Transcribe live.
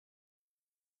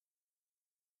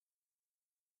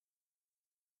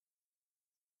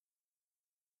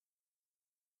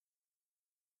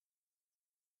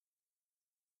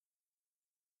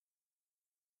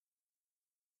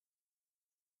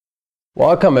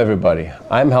Welcome everybody,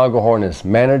 I'm Helge Hornis,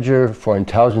 Manager for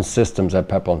Intelligent Systems at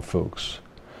Pepperl+Fuchs.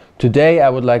 Today I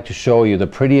would like to show you the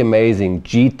pretty amazing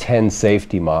G10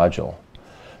 safety module.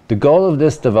 The goal of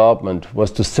this development was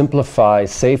to simplify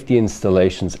safety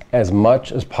installations as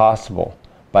much as possible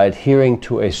by adhering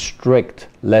to a strict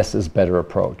less is better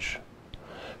approach.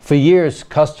 For years,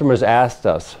 customers asked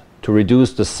us to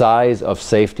reduce the size of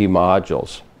safety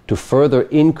modules to further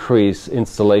increase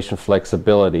installation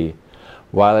flexibility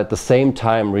while at the same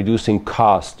time reducing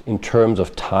cost in terms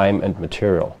of time and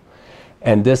material.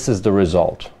 And this is the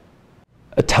result.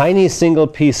 A tiny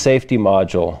single-piece safety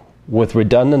module with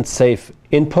redundant safe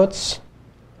inputs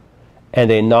and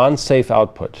a non-safe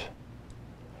output.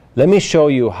 Let me show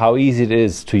you how easy it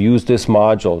is to use this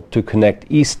module to connect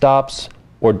e-stops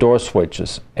or door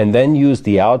switches and then use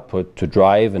the output to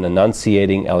drive an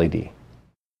annunciating LED.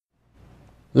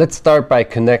 Let's start by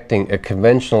connecting a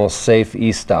conventional safe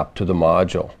e-stop to the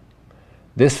module.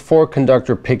 This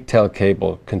 4-conductor pigtail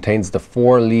cable contains the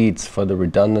 4 leads for the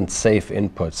redundant safe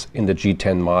inputs in the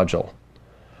G10 module.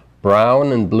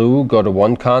 Brown and blue go to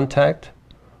one contact,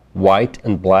 white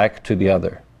and black to the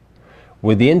other.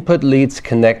 With the input leads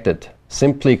connected,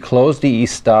 simply close the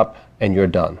e-stop and you're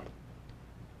done.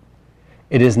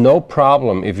 It is no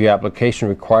problem if your application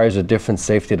requires a different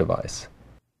safety device.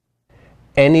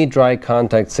 Any dry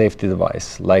contact safety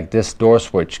device, like this door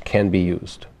switch, can be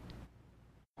used.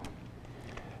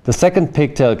 The second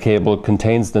pigtail cable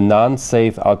contains the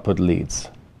non-safe output leads.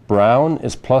 Brown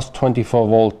is plus 24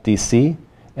 volt DC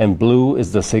and blue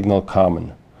is the signal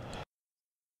common.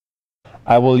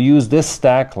 I will use this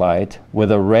stack light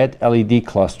with a red LED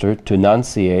cluster to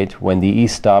annunciate when the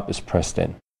e-stop is pressed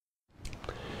in.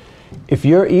 If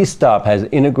your e-stop has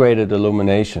integrated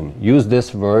illumination, use this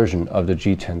version of the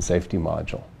G10 safety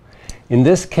module. In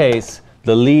this case,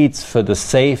 the leads for the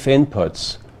safe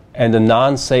inputs and the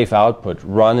non-safe output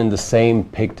run in the same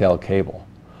pigtail cable.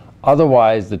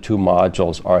 Otherwise, the two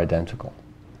modules are identical.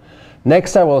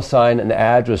 Next, I will assign an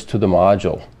address to the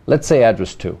module. Let's say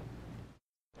address 2.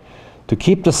 To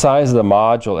keep the size of the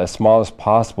module as small as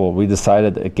possible, we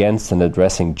decided against an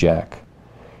addressing jack.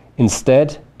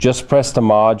 Instead, just press the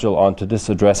module onto this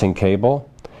addressing cable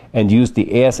and use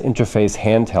the AS interface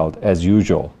handheld as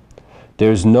usual.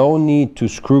 There is no need to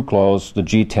screw close the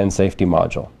G10 safety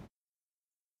module.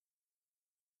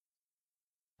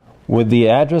 With the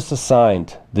address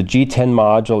assigned, the G10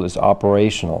 module is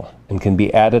operational and can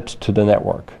be added to the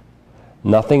network.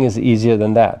 Nothing is easier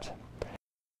than that.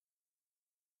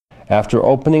 After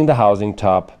opening the housing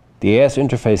top, the AS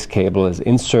interface cable is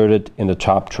inserted in the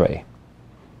top tray.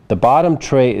 The bottom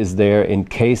tray is there in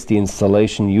case the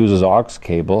installation uses aux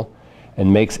cable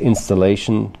and makes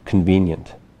installation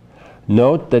convenient.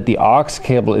 Note that the aux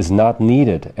cable is not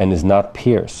needed and is not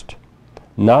pierced.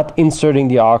 Not inserting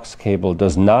the aux cable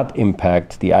does not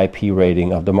impact the IP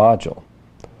rating of the module.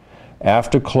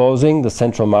 After closing the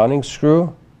central mounting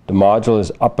screw, the module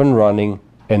is up and running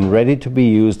and ready to be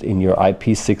used in your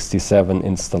IP67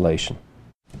 installation.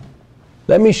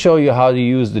 Let me show you how to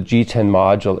use the G10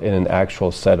 module in an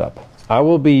actual setup. I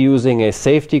will be using a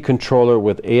safety controller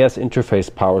with AS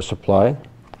interface power supply,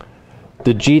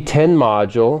 the G10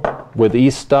 module with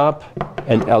e-stop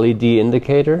and LED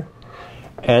indicator,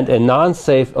 and a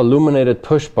non-safe illuminated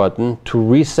push button to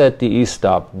reset the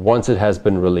e-stop once it has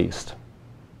been released.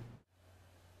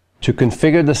 To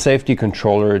configure the safety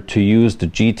controller to use the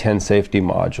G10 safety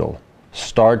module,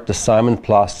 start the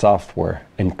SimonsPlus software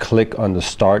and click on the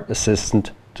Start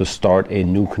Assistant to start a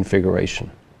new configuration.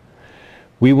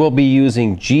 We will be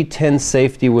using G10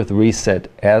 Safety with Reset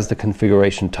as the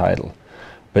configuration title,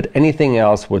 but anything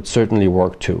else would certainly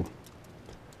work too.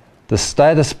 The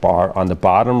status bar on the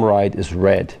bottom right is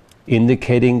red,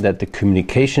 indicating that the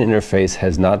communication interface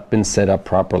has not been set up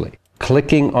properly.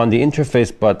 Clicking on the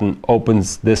interface button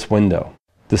opens this window.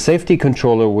 The safety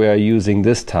controller we are using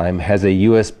this time has a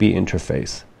USB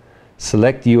interface.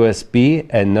 Select USB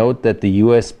and note that the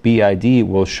USB ID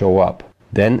will show up.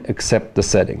 Then accept the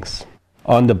settings.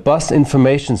 On the bus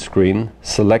information screen,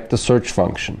 select the search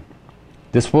function.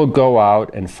 This will go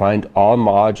out and find all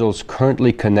modules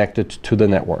currently connected to the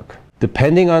network.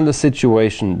 Depending on the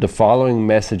situation, the following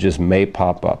messages may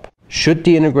pop up. Should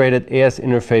the integrated AS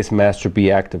interface master be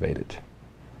activated?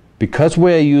 Because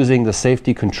we are using the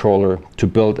safety controller to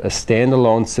build a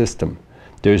standalone system,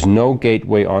 there is no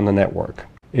gateway on the network.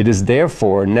 It is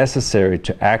therefore necessary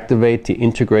to activate the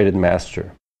integrated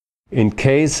master. In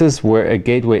cases where a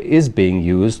gateway is being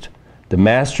used, the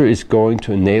master is going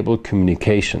to enable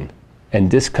communication,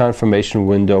 and this confirmation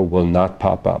window will not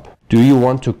pop up. Do you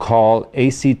want to call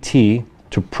ACT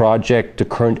to project the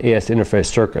current AS interface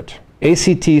circuit?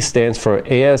 ACT stands for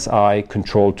ASI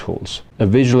Control Tools, a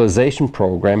visualization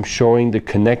program showing the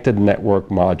connected network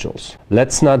modules.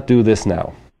 Let's not do this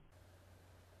now.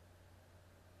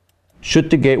 Should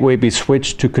the gateway be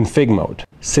switched to config mode?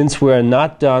 Since we are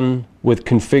not done with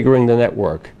configuring the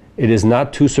network, it is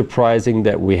not too surprising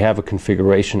that we have a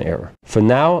configuration error. For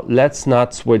now, let's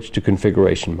not switch to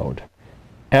configuration mode.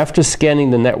 After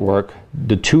scanning the network,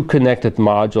 the two connected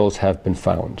modules have been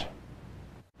found.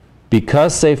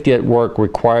 Because safety at work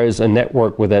requires a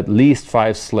network with at least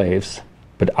 5 slaves,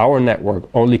 but our network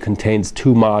only contains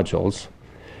 2 modules,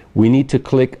 we need to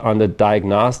click on the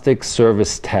Diagnostic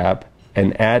Service tab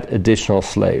and add additional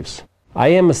slaves. I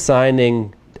am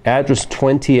assigning address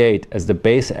 28 as the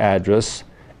base address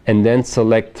and then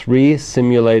select 3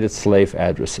 simulated slave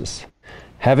addresses.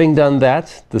 Having done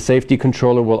that, the safety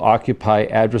controller will occupy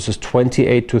addresses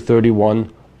 28 to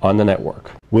 31 on the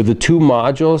network. With the 2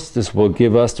 modules, this will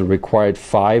give us the required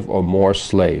 5 or more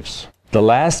slaves. The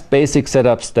last basic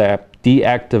setup step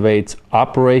deactivates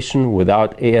operation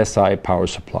without ASI power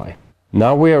supply.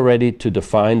 Now we are ready to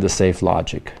define the safe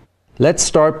logic. Let's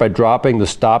start by dropping the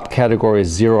stop category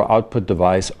 0 output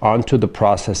device onto the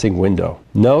processing window.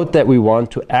 Note that we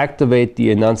want to activate the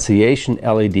annunciation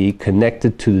LED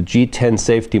connected to the G10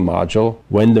 safety module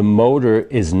when the motor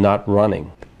is not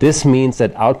running. This means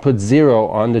that output 0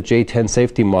 on the J10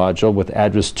 safety module with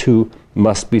address 2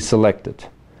 must be selected.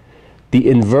 The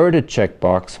inverted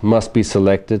checkbox must be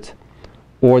selected,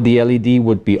 or the LED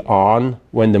would be on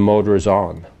when the motor is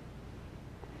on.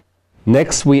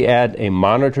 Next, we add a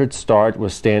monitored start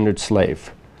with standard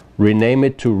slave. Rename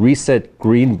it to Reset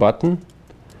Green Button,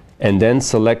 and then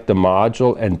select the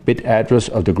module and bit address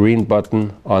of the green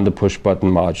button on the push button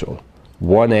module,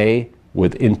 1A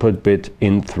with input bit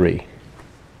in 3.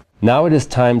 Now it is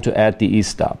time to add the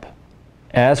e-stop.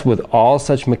 As with all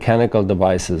such mechanical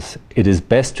devices, it is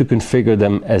best to configure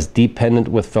them as dependent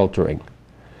with filtering.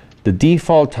 The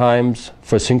default times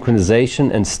for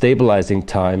synchronization and stabilizing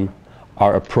time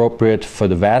are appropriate for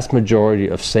the vast majority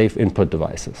of safe input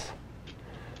devices.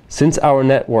 Since our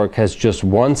network has just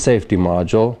one safety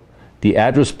module, the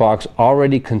address box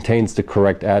already contains the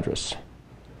correct address.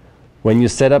 When you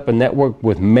set up a network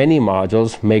with many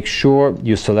modules, make sure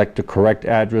you select the correct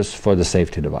address for the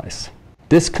safety device.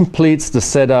 This completes the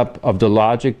setup of the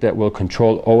logic that will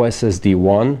control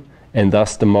OSSD1 and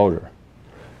thus the motor.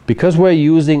 Because we're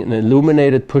using an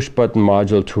illuminated push button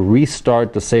module to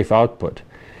restart the safe output,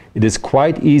 it is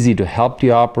quite easy to help the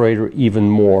operator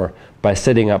even more by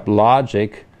setting up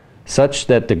logic such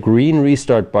that the green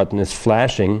restart button is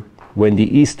flashing when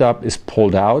the e-stop is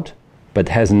pulled out but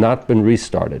has not been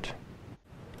restarted.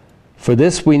 For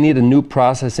this, we need a new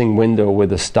processing window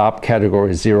with a stop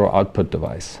category 0 output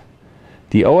device.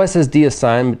 The OSSD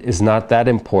assignment is not that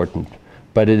important,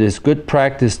 but it is good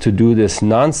practice to do this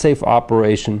non-safe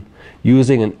operation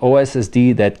using an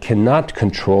OSSD that cannot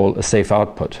control a safe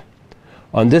output.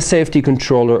 On this safety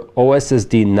controller,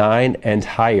 OSSD 9 and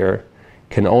higher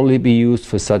can only be used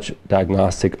for such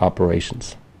diagnostic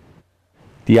operations.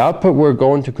 The output we're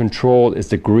going to control is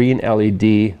the green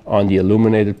LED on the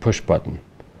illuminated push button.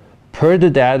 Per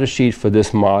the datasheet for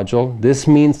this module, this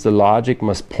means the logic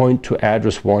must point to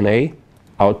address 1A,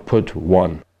 output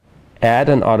 1. Add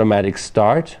an automatic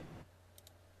start.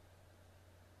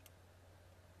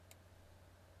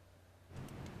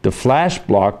 The flash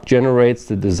block generates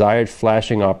the desired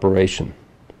flashing operation.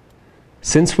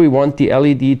 Since we want the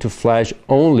LED to flash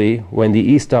only when the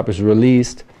e-stop is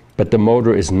released, but the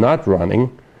motor is not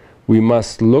running, we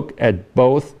must look at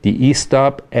both the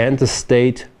e-stop and the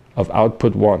state of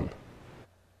output 1.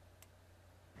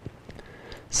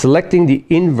 Selecting the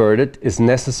inverted is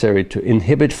necessary to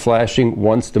inhibit flashing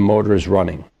once the motor is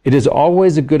running. It is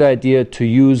always a good idea to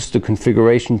use the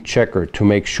configuration checker to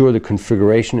make sure the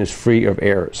configuration is free of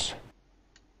errors.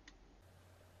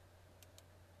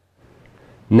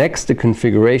 Next, the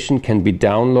configuration can be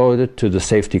downloaded to the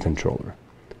safety controller.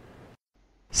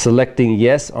 Selecting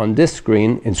Yes on this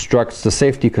screen instructs the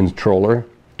safety controller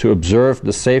to observe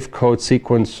the safe code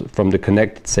sequence from the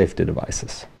connected safety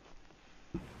devices.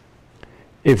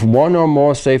 If one or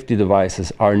more safety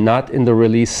devices are not in the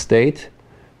release state,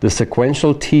 the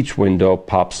sequential teach window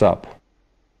pops up.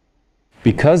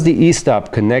 Because the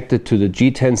e-stop connected to the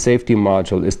G10 safety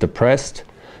module is depressed,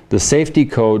 the safety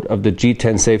code of the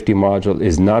G10 safety module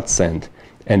is not sent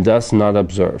and thus not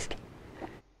observed.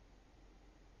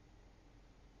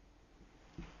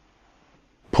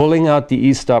 Pulling out the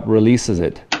e-stop releases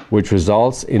it, which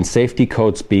results in safety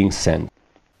codes being sent.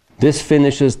 This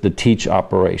finishes the teach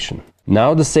operation.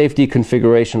 Now the safety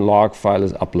configuration log file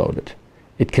is uploaded.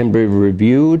 It can be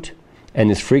reviewed and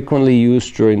is frequently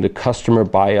used during the customer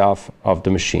buy-off of the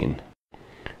machine.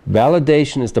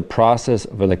 Validation is the process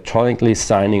of electronically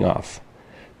signing off.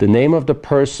 The name of the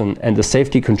person and the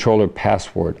safety controller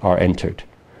password are entered.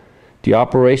 The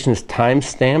operation is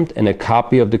time-stamped, and a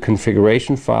copy of the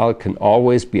configuration file can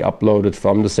always be uploaded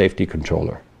from the safety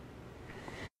controller.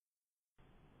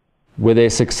 With a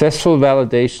successful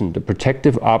validation, the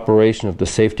protective operation of the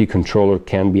safety controller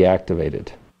can be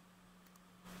activated.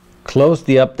 Close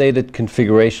the updated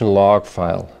configuration log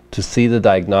file to see the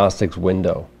diagnostics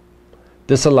window.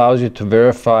 This allows you to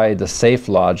verify the safe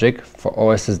logic for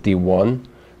OSSD1,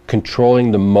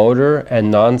 controlling the motor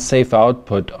and non-safe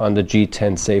output on the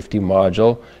G10 safety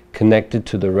module connected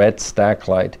to the red stack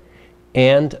light,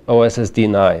 and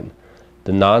OSSD9,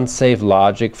 the non-safe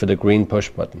logic for the green push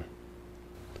button.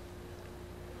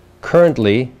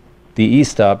 Currently, the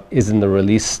e-stop is in the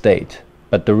release state,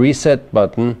 but the reset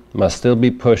button must still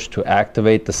be pushed to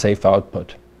activate the safe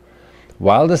output.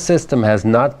 While the system has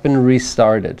not been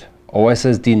restarted,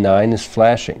 OSSD9 is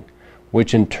flashing,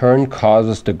 which in turn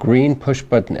causes the green push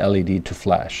button LED to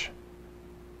flash.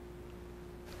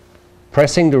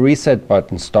 Pressing the reset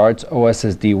button starts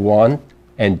OSSD1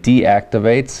 and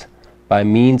deactivates by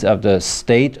means of the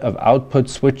state of output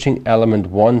switching element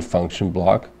 1 function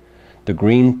block, the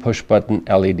green push button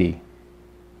LED.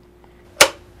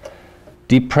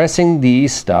 Depressing the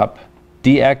e-stop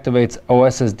deactivates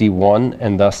OSSD1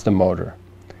 and thus the motor.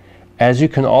 As you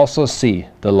can also see,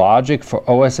 the logic for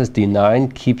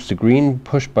OSSD9 keeps the green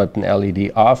push button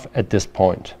LED off at this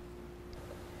point.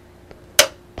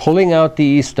 Pulling out the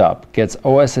e-stop gets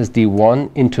OSSD1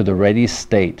 into the ready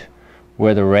state,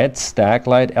 where the red stack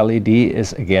light LED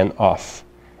is again off,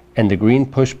 and the green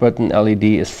push button LED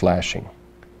is flashing.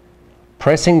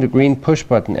 Pressing the green push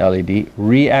button LED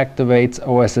reactivates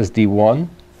OSSD1,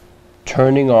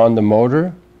 turning on the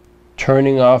motor,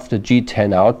 turning off the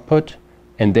G10 output,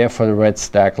 and therefore the red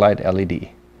stack light LED.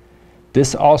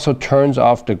 This also turns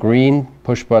off the green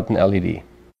push button LED.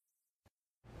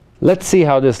 Let's see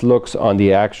how this looks on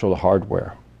the actual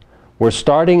hardware. We're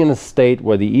starting in a state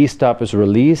where the e-stop is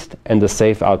released and the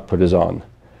safe output is on.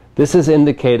 This is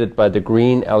indicated by the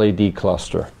green LED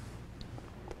cluster.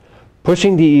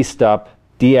 Pushing the e-stop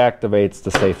deactivates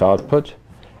the safe output,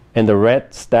 and the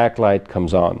red stack light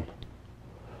comes on.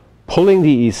 Pulling the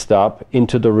e-stop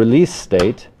into the release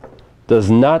state does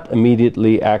not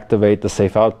immediately activate the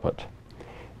safe output.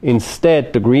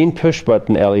 Instead, the green push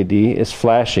button LED is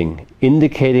flashing,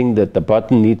 indicating that the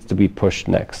button needs to be pushed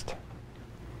next.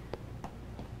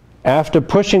 After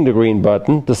pushing the green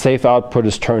button, the safe output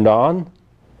is turned on,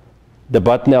 the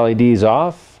button LED is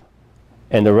off,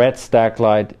 and the red stack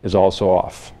light is also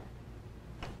off.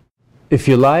 If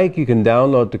you like, you can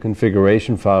download the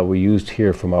configuration file we used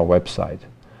here from our website.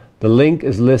 The link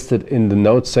is listed in the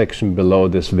notes section below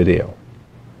this video.